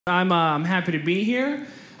I'm happy to be here.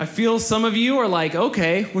 I feel some of you are like,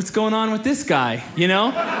 okay, what's going on with this guy, you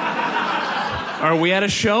know? Are we at a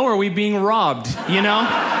show or are we being robbed, you know?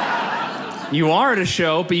 You are at a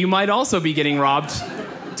show, but you might also be getting robbed.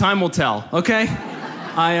 Time will tell, okay?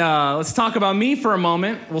 Let's talk about me for a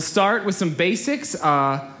moment. We'll start with some basics.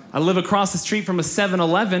 I live across the street from a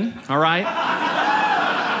 7-Eleven, all right?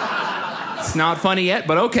 It's not funny yet,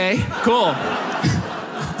 but okay, cool.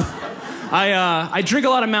 I drink a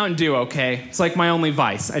lot of Mountain Dew, okay? It's like my only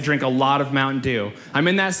vice. I drink a lot of Mountain Dew. I'm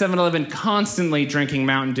in that 7-Eleven constantly drinking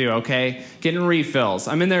Mountain Dew, okay? Getting refills.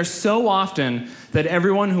 I'm in there so often that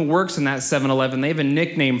everyone who works in that 7-Eleven, they have a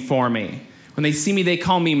nickname for me. When they see me, they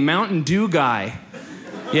call me Mountain Dew Guy.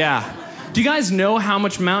 Yeah. Do you guys know how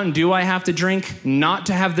much Mountain Dew I have to drink not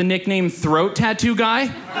to have the nickname Throat Tattoo Guy?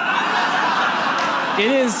 It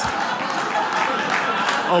is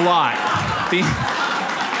a lot.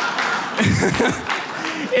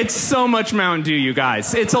 It's so much Mountain Dew, you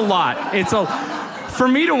guys. It's a lot. For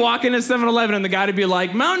me to walk into 7-Eleven and the guy to be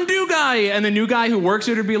like, Mountain Dew Guy, and the new guy who works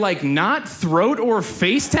here to be like, not throat or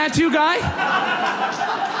face tattoo guy?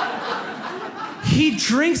 He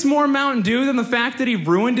drinks more Mountain Dew than the fact that he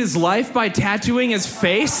ruined his life by tattooing his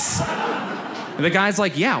face? And the guy's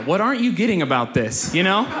like, yeah, what aren't you getting about this, you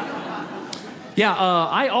know? Yeah,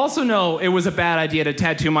 I also know it was a bad idea to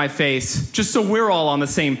tattoo my face, just so we're all on the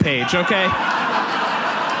same page, okay?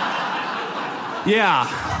 Yeah.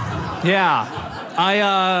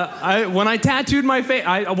 When I tattooed my face,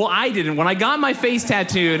 I didn't. When I got my face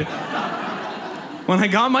tattooed,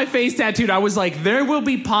 I was like, there will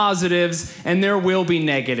be positives and there will be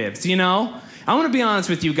negatives, you know? I want to be honest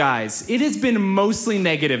with you guys. It has been mostly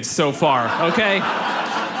negatives so far, okay?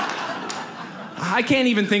 I can't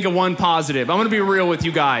even think of one positive. I'm gonna be real with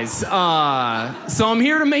you guys. So I'm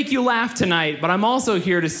here to make you laugh tonight, but I'm also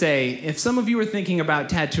here to say, if some of you are thinking about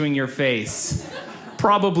tattooing your face,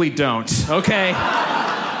 probably don't, okay?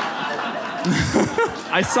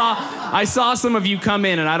 I saw some of you come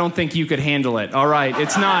in and I don't think you could handle it, all right?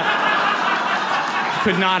 Could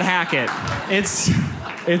not hack it.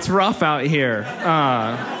 It's rough out here.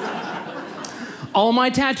 All my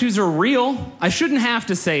tattoos are real. I shouldn't have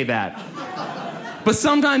to say that. But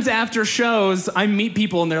sometimes after shows, I meet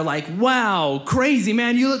people and they're like, wow, crazy,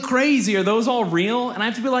 man, you look crazy. Are those all real? And I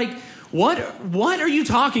have to be like, what are you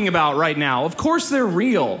talking about right now? Of course they're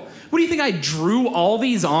real. What do you think I drew all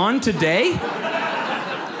these on today?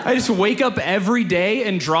 I just wake up every day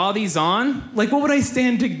and draw these on? Like, what would I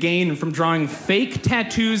stand to gain from drawing fake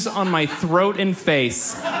tattoos on my throat and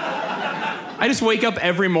face? I just wake up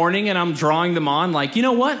every morning and I'm drawing them on like, you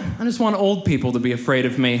know what? I just want old people to be afraid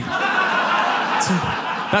of me.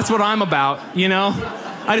 That's what I'm about, you know?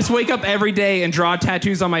 I just wake up every day and draw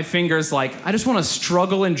tattoos on my fingers like, I just want to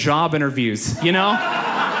struggle in job interviews, you know?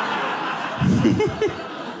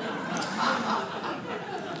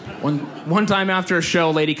 One time after a show,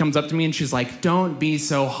 a lady comes up to me and she's like, don't be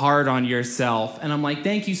so hard on yourself. And I'm like,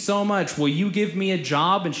 thank you so much. Will you give me a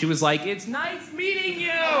job? And she was like, it's nice meeting you.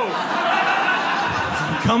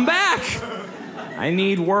 Come back. I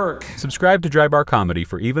need work. Subscribe to Dry Bar Comedy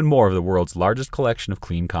for even more of the world's largest collection of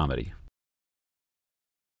clean comedy.